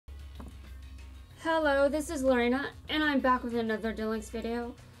Hello, this is Lorena, and I'm back with another Duel Links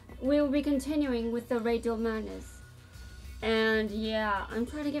video. We will be continuing with the Raid Duel Madness. And yeah, I'm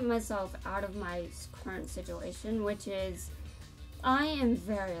trying to get myself out of my current situation, which is, I am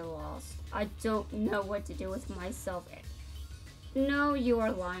very lost. I don't know what to do with myself. No, you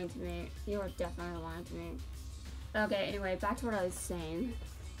are lying to me. You are definitely lying to me. Okay, anyway, back to what I was saying.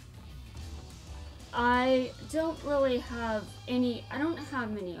 I don't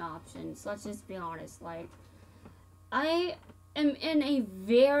have many options, let's just be honest. Like, I am in a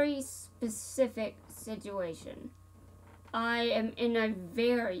very specific situation. I am in a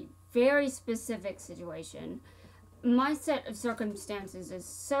very, very specific situation. My set of circumstances is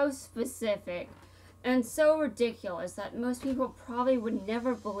so specific and so ridiculous that most people probably would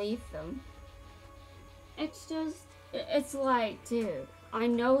never believe them. It's like, dude, I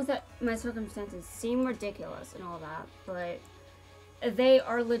know that my circumstances seem ridiculous and all that, but they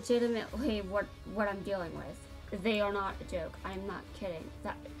are legitimately what I'm dealing with. They are not a joke. I'm not kidding.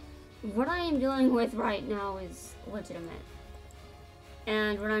 What I am dealing with right now is legitimate.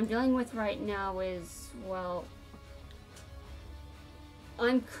 And what I'm dealing with right now is, well,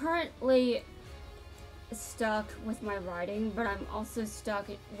 I'm currently stuck with my writing, but I'm also stuck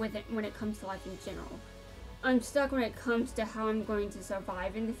with it when it comes to life in general. I'm stuck when it comes to how I'm going to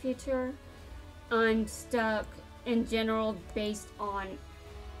survive in the future. I'm stuck in general based on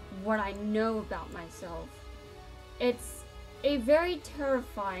what I know about myself. It's a very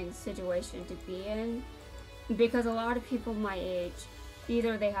terrifying situation to be in because a lot of people my age,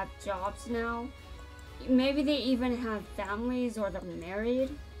 either they have jobs now, maybe they even have families or they're married.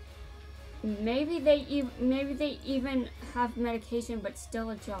 Maybe they even have medication but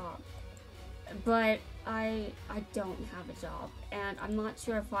still a job. But I don't have a job, and I'm not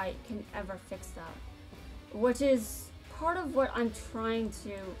sure if I can ever fix that. Which is part of what I'm trying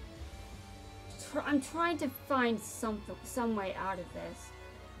to... I'm trying to find some way out of this.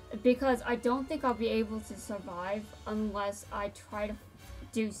 Because I don't think I'll be able to survive unless I try to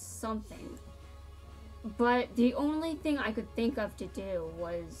do something. But the only thing I could think of to do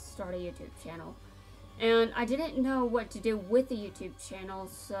was start a YouTube channel. And I didn't know what to do with the YouTube channel,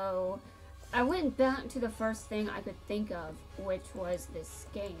 so I went back to the first thing I could think of, which was this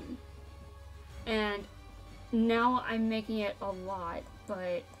game. And now I'm making it a lot,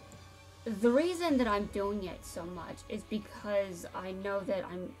 but the reason that I'm doing it so much is because I know that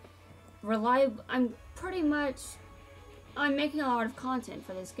I'm reliable. I'm making a lot of content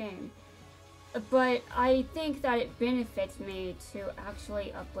for this game. But I think that it benefits me to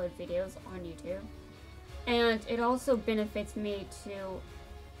actually upload videos on YouTube. And it also benefits me to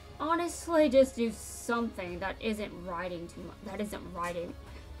honestly just do something that isn't writing.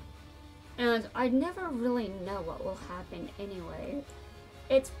 And I never really know what will happen anyway.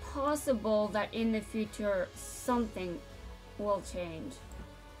 It's possible that in the future something will change.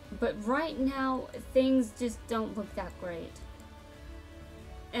 But right now, things just don't look that great.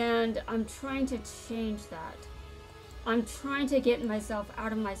 And I'm trying to change that. I'm trying to get myself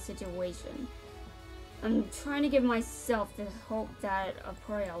out of my situation. I'm trying to give myself the hope that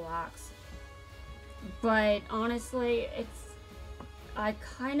Aporia lacks. But honestly, I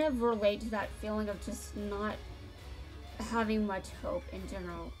kind of relate to that feeling of just not having much hope in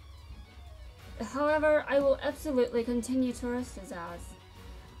general. However, I will absolutely continue to roast his ass.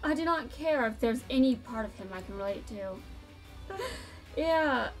 I do not care if there's any part of him I can relate to.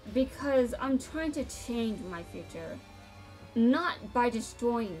 Yeah, because I'm trying to change my future. Not by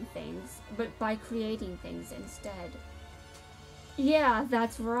destroying things, but by creating things instead. Yeah,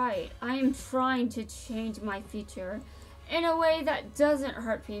 that's right. I am trying to change my future in a way that doesn't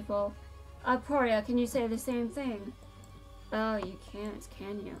hurt people. Aporia, can you say the same thing? Oh, you can't,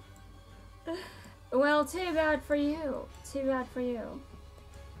 can you? Well, too bad for you. Too bad for you.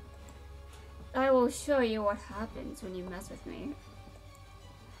 I will show you what happens when you mess with me.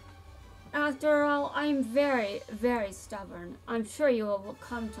 After all, I'm very, very stubborn. I'm sure you will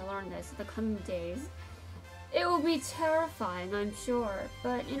come to learn this in the coming days. It will be terrifying, I'm sure,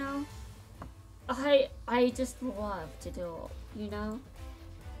 but, you know, I just love to duel, you know?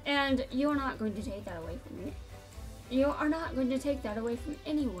 And you're not going to take that away from me. You are not going to take that away from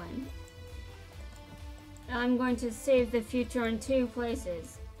anyone. I'm going to save the future in 2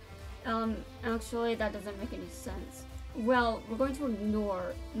 places. Actually, that doesn't make any sense. Well, we're going to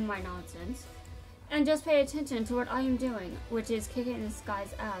ignore my nonsense and just pay attention to what I am doing, which is kicking this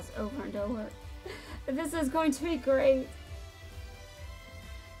guy's ass over and over. This is going to be great.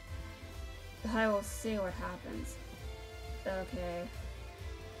 I will see what happens. Okay.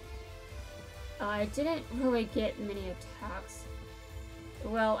 I didn't really get many attacks.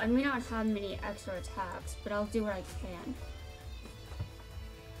 Well, I may not have many extra attacks, but I'll do what I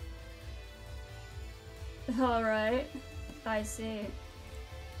can. Alright, I see.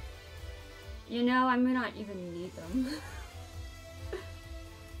 You know, I may not even need them.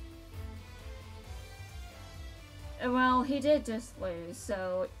 Well, he did just lose,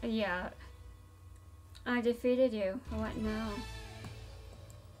 so yeah. I defeated you. What now?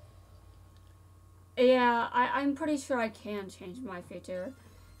 Yeah, I'm pretty sure I can change my future.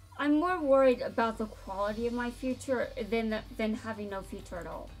 I'm more worried about the quality of my future than having no future at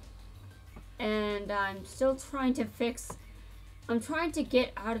all. And I'm still trying to I'm trying to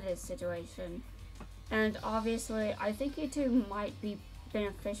get out of this situation. And obviously, I think you two might be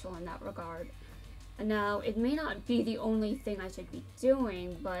beneficial in that regard. Now, it may not be the only thing I should be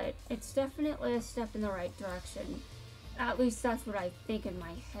doing, but it's definitely a step in the right direction. At least that's what I think in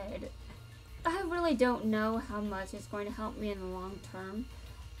my head. I really don't know how much it's going to help me in the long term,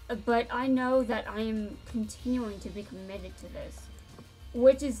 but I know that I am continuing to be committed to this,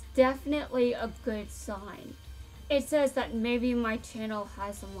 which is definitely a good sign. It says that maybe my channel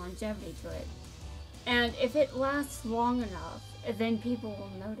has some longevity to it, and if it lasts long enough, then people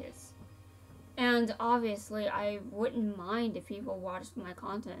will notice. And obviously, I wouldn't mind if people watched my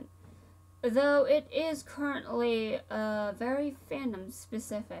content, though it is currently very fandom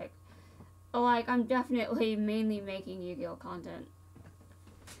specific. Like, I'm definitely mainly making Yu-Gi-Oh! Content.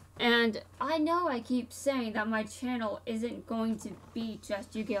 And I know I keep saying that my channel isn't going to be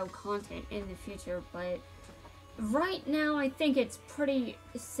just Yu-Gi-Oh! Content in the future, but right now I think it's pretty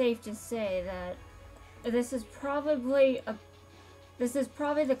safe to say that this is probably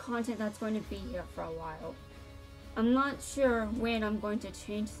the content that's going to be here for a while. I'm not sure when I'm going to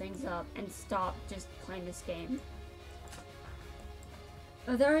change things up and stop just playing this game.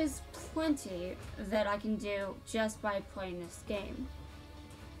 There is plenty that I can do just by playing this game.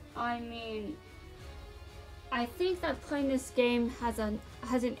 I mean, I think that playing this game has an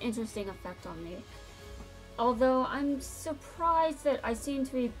interesting effect on me. Although I'm surprised that I seem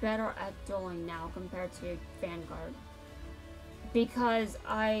to be better at dueling now compared to Vanguard. Because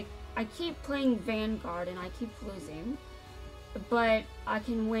I keep playing Vanguard and I keep losing, but I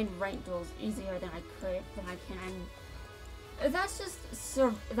can win ranked duels easier than I can. That's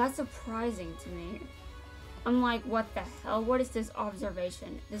surprising to me. I'm like, what the hell? What is this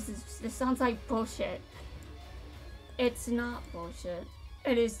observation? This sounds like bullshit. It's not bullshit.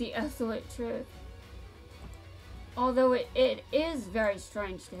 It is the absolute truth. Although it is very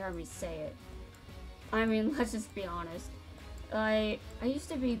strange to hear me say it. I mean, let's just be honest. I used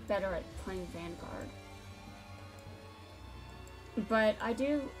to be better at playing Vanguard. But I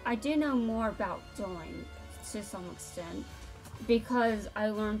do know more about dueling to some extent, because I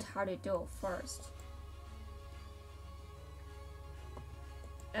learned how to duel first.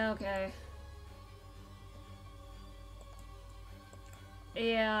 Okay.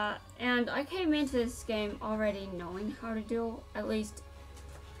 Yeah, and I came into this game already knowing how to duel, at least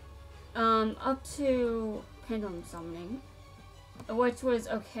up to Pendulum Summoning, which was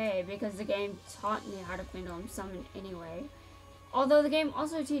okay because the game taught me how to Pendulum Summon anyway. Although the game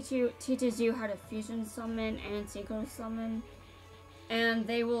also teaches you how to Fusion Summon and Synchro Summon, and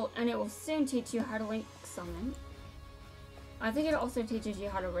it will soon teach you how to Link Summon. I think it also teaches you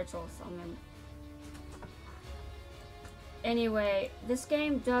how to Ritual Summon. Anyway, this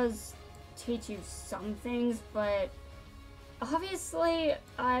game does teach you some things, but obviously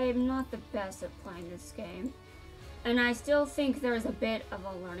I'm not the best at playing this game. And I still think there's a bit of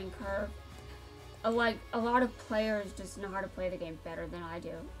a learning curve. Like, a lot of players just know how to play the game better than I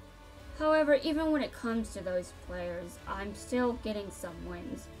do. However, even when it comes to those players, I'm still getting some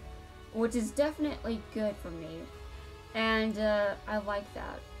wins, which is definitely good for me. And I like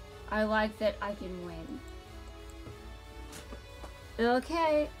that. I like that I can win.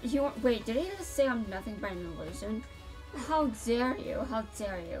 Okay, wait, did he just say I'm nothing but an illusion? How dare you, how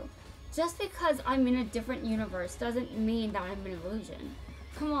dare you. Just because I'm in a different universe doesn't mean that I'm an illusion.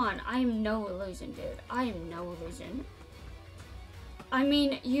 Come on, I am no illusion, dude. I am no illusion. I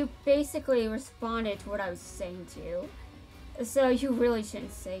mean, you basically responded to what I was saying to you. So you really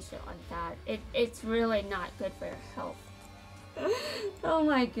shouldn't say shit like that. It's really not good for your health. Oh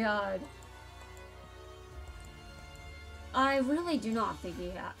my god. I really do not think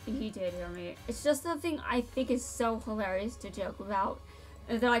he did hear me. It's just something I think is so hilarious to joke about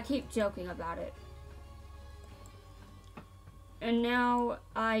that I keep joking about it. And now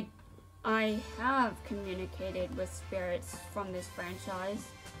I have communicated with spirits from this franchise.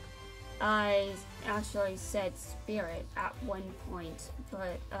 I actually said spirit at one point,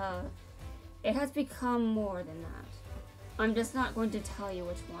 but it has become more than that. I'm just not going to tell you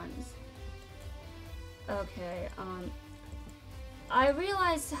which ones. Okay, I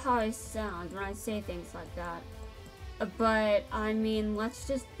realize how I sound when I say things like that. But, I mean, let's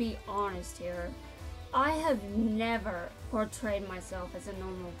just be honest here. I have never portrayed myself as a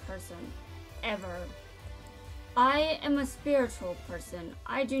normal person. Ever. I am a spiritual person.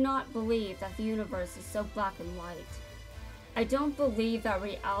 I do not believe that the universe is so black and white. I don't believe that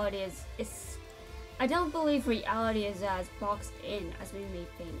reality I don't believe reality is as boxed in as we may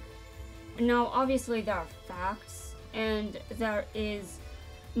think. Now, obviously there are facts, and there is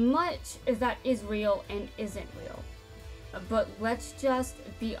much that is real and isn't real. But let's just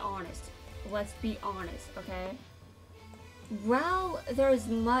be honest. Let's be honest, okay? While there is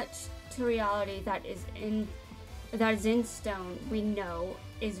much to reality that is in stone, we know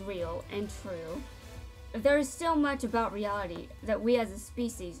is real and true, there is still much about reality that we as a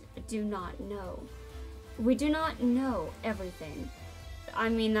species do not know. We do not know everything. I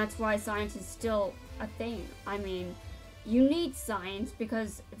mean, that's why science is still a thing. I mean, you need science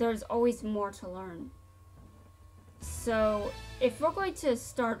because there's always more to learn. So, if we're going to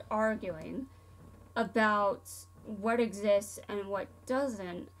start arguing about what exists and what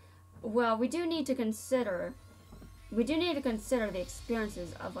doesn't, well, we do need to consider the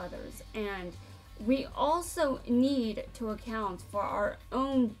experiences of others, and we also need to account for our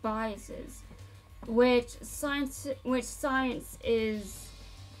own biases, which science is,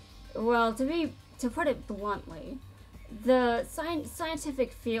 well, to put it bluntly, the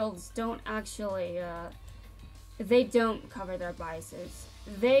scientific fields don't actually they don't cover their biases.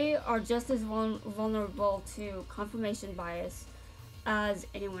 They are just as vulnerable to confirmation bias as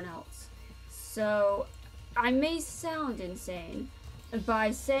anyone else. So I may sound insane by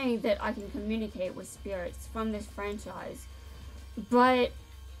saying that I can communicate with spirits from this franchise, but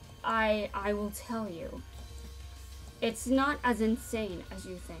I will tell you, it's not as insane as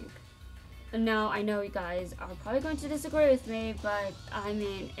you think. Now, I know you guys are probably going to disagree with me, but I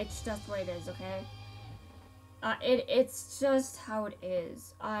mean, it's just what it is, okay? It's just how it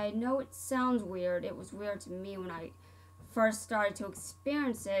is. I know it sounds weird. It was weird to me when I first started to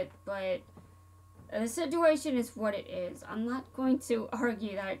experience it, but the situation is what it is. I'm not going to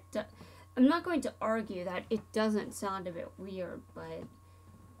argue that it doesn't sound a bit weird, but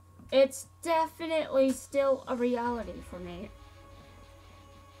it's definitely still a reality for me.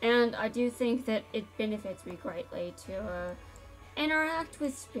 And I do think that it benefits me greatly to interact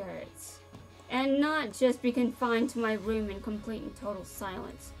with spirits and not just be confined to my room in complete and total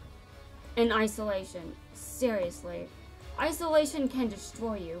silence and isolation. Seriously, isolation can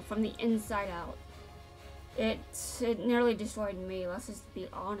destroy you from the inside out. It nearly destroyed me, let's just be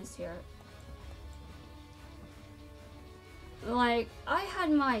honest here. Like, I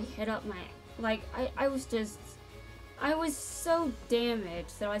had my head up my, like, I was so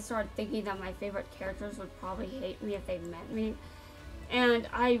damaged that I started thinking that my favorite characters would probably hate me if they met me. And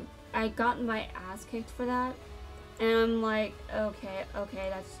I got my ass kicked for that. And I'm like, okay,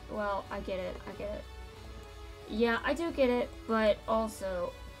 that's, well, I get it. Yeah, I do get it, but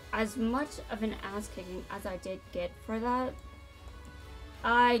also, as much of an ass kicking as I did get for that,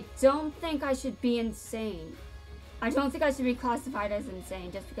 I don't think I should be insane. I don't think I should be classified as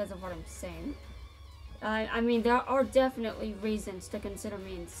insane just because of what I'm saying. I mean, there are definitely reasons to consider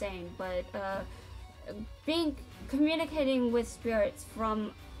me insane, but communicating with spirits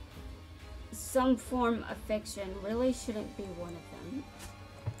from some form of fiction really shouldn't be one of them.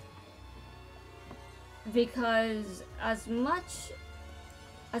 Because as much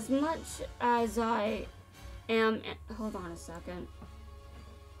as I am, hold on a second.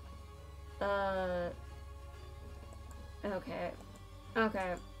 Okay.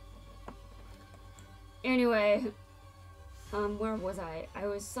 Anyway, where was I? I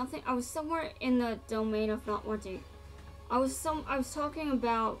was somewhere in the domain of not wanting. I was talking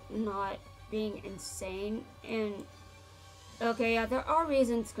about not being insane, and okay, yeah, there are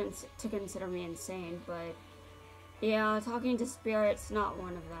reasons to consider me insane, but yeah, talking to spirits, not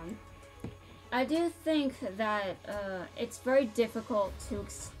one of them. I do think that it's very difficult to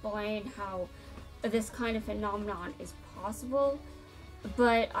explain how this kind of phenomenon is possible,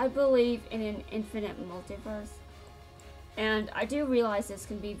 but I believe in an infinite multiverse. And I do realize this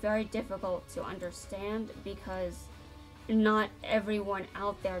can be very difficult to understand because not everyone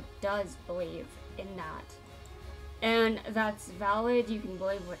out there does believe in that. And that's valid, you can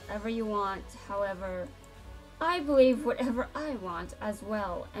believe whatever you want, however, I believe whatever I want as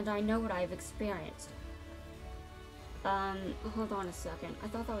well, and I know what I've experienced. Hold on a second, I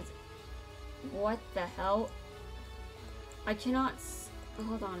thought that was... What the hell? I cannot...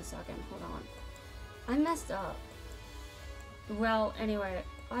 Hold on a second, hold on. I messed up. Well, anyway,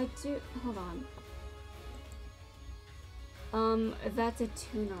 I do, hold on. That's a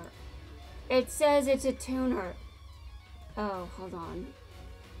tuner. It says it's a tuner. Oh, hold on.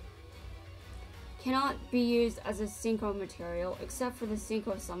 Cannot be used as a synchro material except for the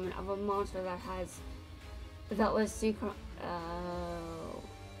synchro summon of a monster that was synchro. Oh,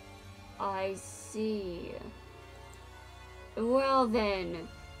 I see. Well then.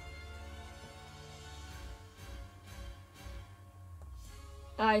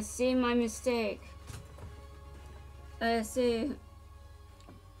 I see my mistake. I see.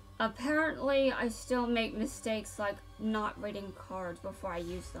 Apparently, I still make mistakes like not reading cards before I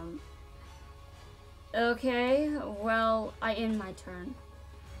use them. Okay, well, I end my turn.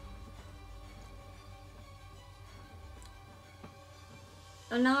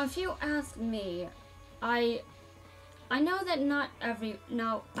 Now, if you ask me, I know that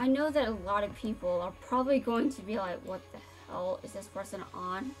I know that a lot of people are probably going to be like, what the hell is this person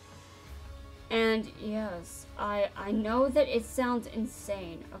on? And yes, I know that it sounds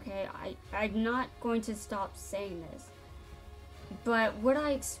insane, okay? I'm not going to stop saying this. But what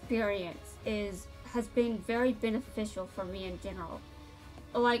I experience has been very beneficial for me in general.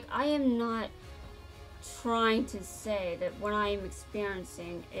 Like, I am not trying to say that what I am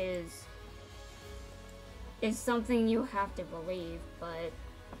experiencing is something you have to believe, but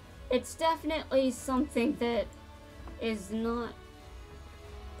it's definitely something that is not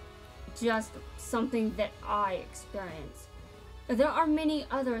just something that I experience. There are many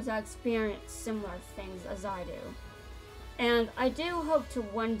others that experience similar things as I do. And I do hope to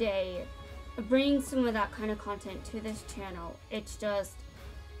one day bring some of that kind of content to this channel. It's just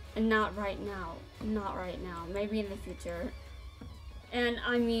not right now. Not right now. Maybe in the future. And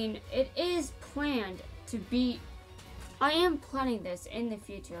I mean, it is planned to be... I am planning this in the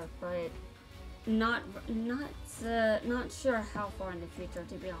future, but not sure how far in the future,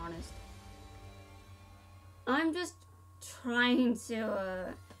 to be honest. I'm just trying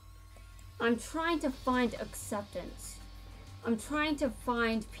to I'm trying to find acceptance. I'm trying to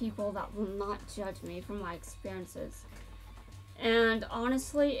find people that will not judge me for my experiences. And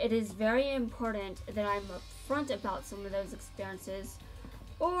honestly, it is very important that I'm upfront about some of those experiences,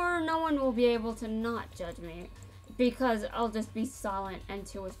 or no one will be able to not judge me, because I'll just be silent and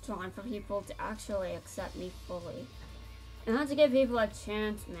too withdrawn for people to actually accept me fully. And I have to give people a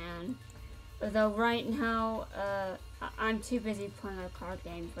chance, man. Though right now, I'm too busy playing a card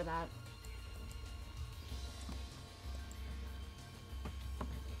game for that.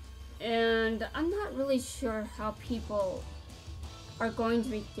 And I'm not really sure how people are going to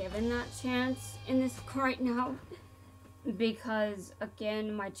be given that chance in this right now. Because,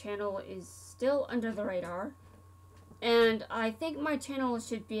 again, my channel is still under the radar. And I think my channel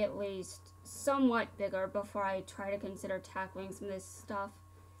should be at least somewhat bigger before I try to consider tackling some of this stuff.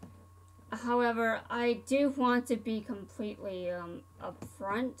 However, I do want to be completely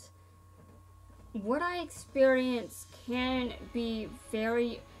upfront. What I experience can be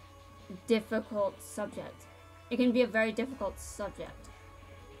very difficult subject. It can be a very difficult subject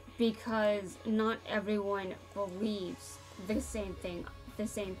because not everyone believes the same things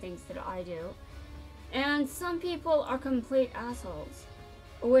that I do. And some people are complete assholes,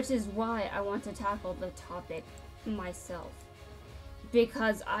 which is why I want to tackle the topic myself.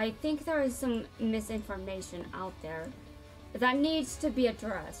 Because I think there is some misinformation out there that needs to be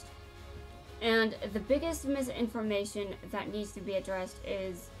addressed. And the biggest misinformation that needs to be addressed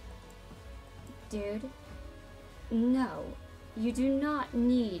is, dude, no, you do not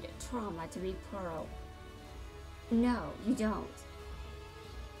need trauma to be plural. No, you don't.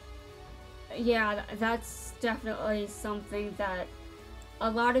 Yeah, that's definitely something that a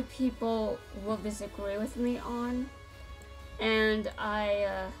lot of people will disagree with me on. And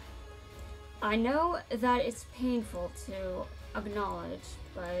I know that it's painful to acknowledge,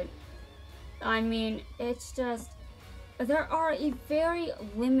 but I mean, it's just, there are a very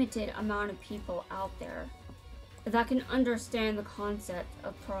limited amount of people out there that can understand the concept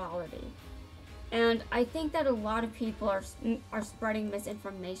of plurality. And I think that a lot of people are spreading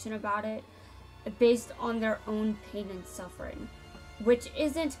misinformation about it based on their own pain and suffering, which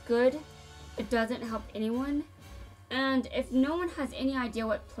isn't good. It doesn't help anyone. And if no one has any idea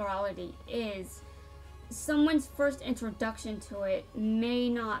what plurality is, someone's first introduction to it may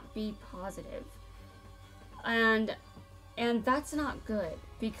not be positive. And that's not good,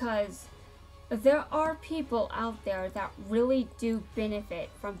 because there are people out there that really do benefit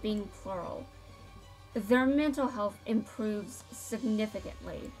from being plural. Their mental health improves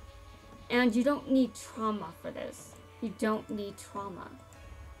significantly. And you don't need trauma for this. You don't need trauma.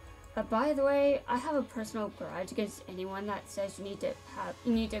 By the way, I have a personal grudge against anyone that says you need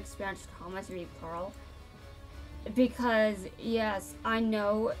to experience trauma to be plural. Because yes, I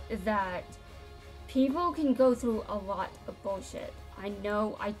know that people can go through a lot of bullshit. I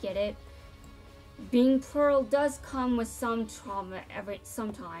know, I get it. Being plural does come with some trauma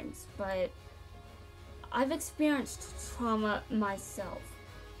sometimes, but I've experienced trauma myself.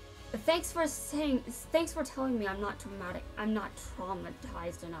 Thanks for telling me I'm not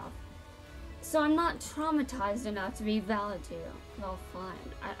traumatized enough. So I'm not traumatized enough to be valid to you. Well,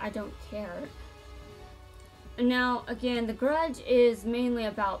 fine. I don't care. Now, again, the grudge is mainly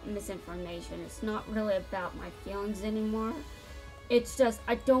about misinformation. It's not really about my feelings anymore. It's just,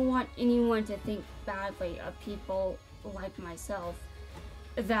 I don't want anyone to think badly of people like myself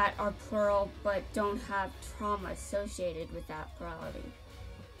that are plural but don't have trauma associated with that plurality.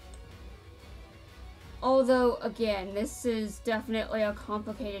 Although, again, this is definitely a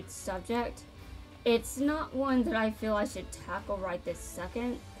complicated subject, it's not one that I feel I should tackle right this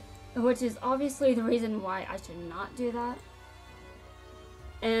second, which is obviously the reason why I should not do that.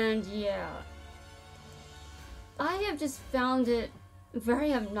 And yeah, I have just found it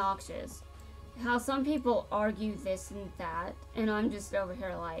very obnoxious how some people argue this and that, and I'm just over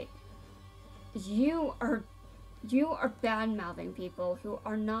here like, you are bad-mouthing people who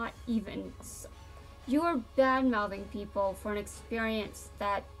are not even... You are bad-mouthing people for an experience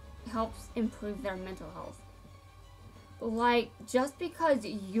that helps improve their mental health. Like, just because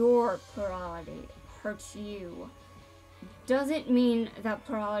your plurality hurts you doesn't mean that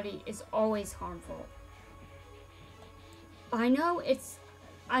plurality is always harmful. I know it's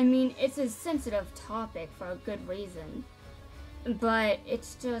a sensitive topic for a good reason, but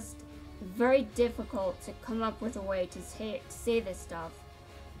it's just very difficult to come up with a way to say this stuff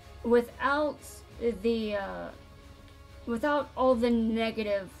without all the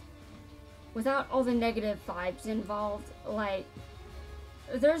negative vibes involved. Like,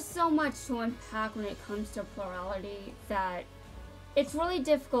 there's so much to unpack when it comes to plurality that it's really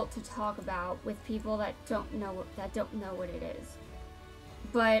difficult to talk about with people that don't know what it is.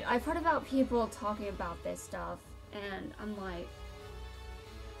 But I've heard about people talking about this stuff, and I'm like,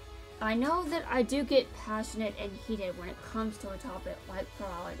 I know that I do get passionate and heated when it comes to a topic like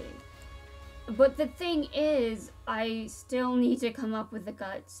plurality. But the thing is, I still need to come up with the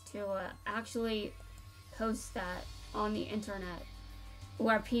guts to actually post that on the internet,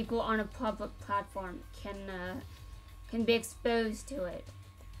 where people on a public platform can be exposed to it.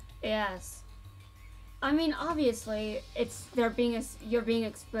 Yes, I mean, obviously you're being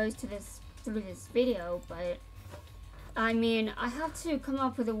exposed to this through this video, but I mean, I have to come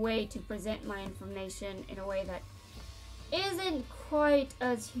up with a way to present my information in a way that isn't quite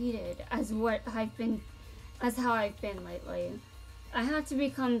as heated as how I've been lately. I have to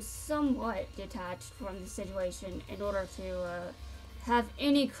become somewhat detached from the situation in order to have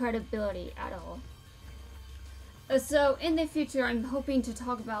any credibility at all. So in the future, I'm hoping to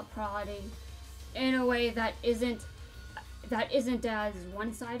talk about plurality in a way that isn't as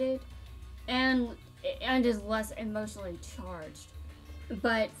one-sided and is less emotionally charged.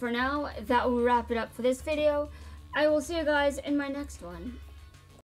 But for now, that will wrap it up for this video. I will see you guys in my next one.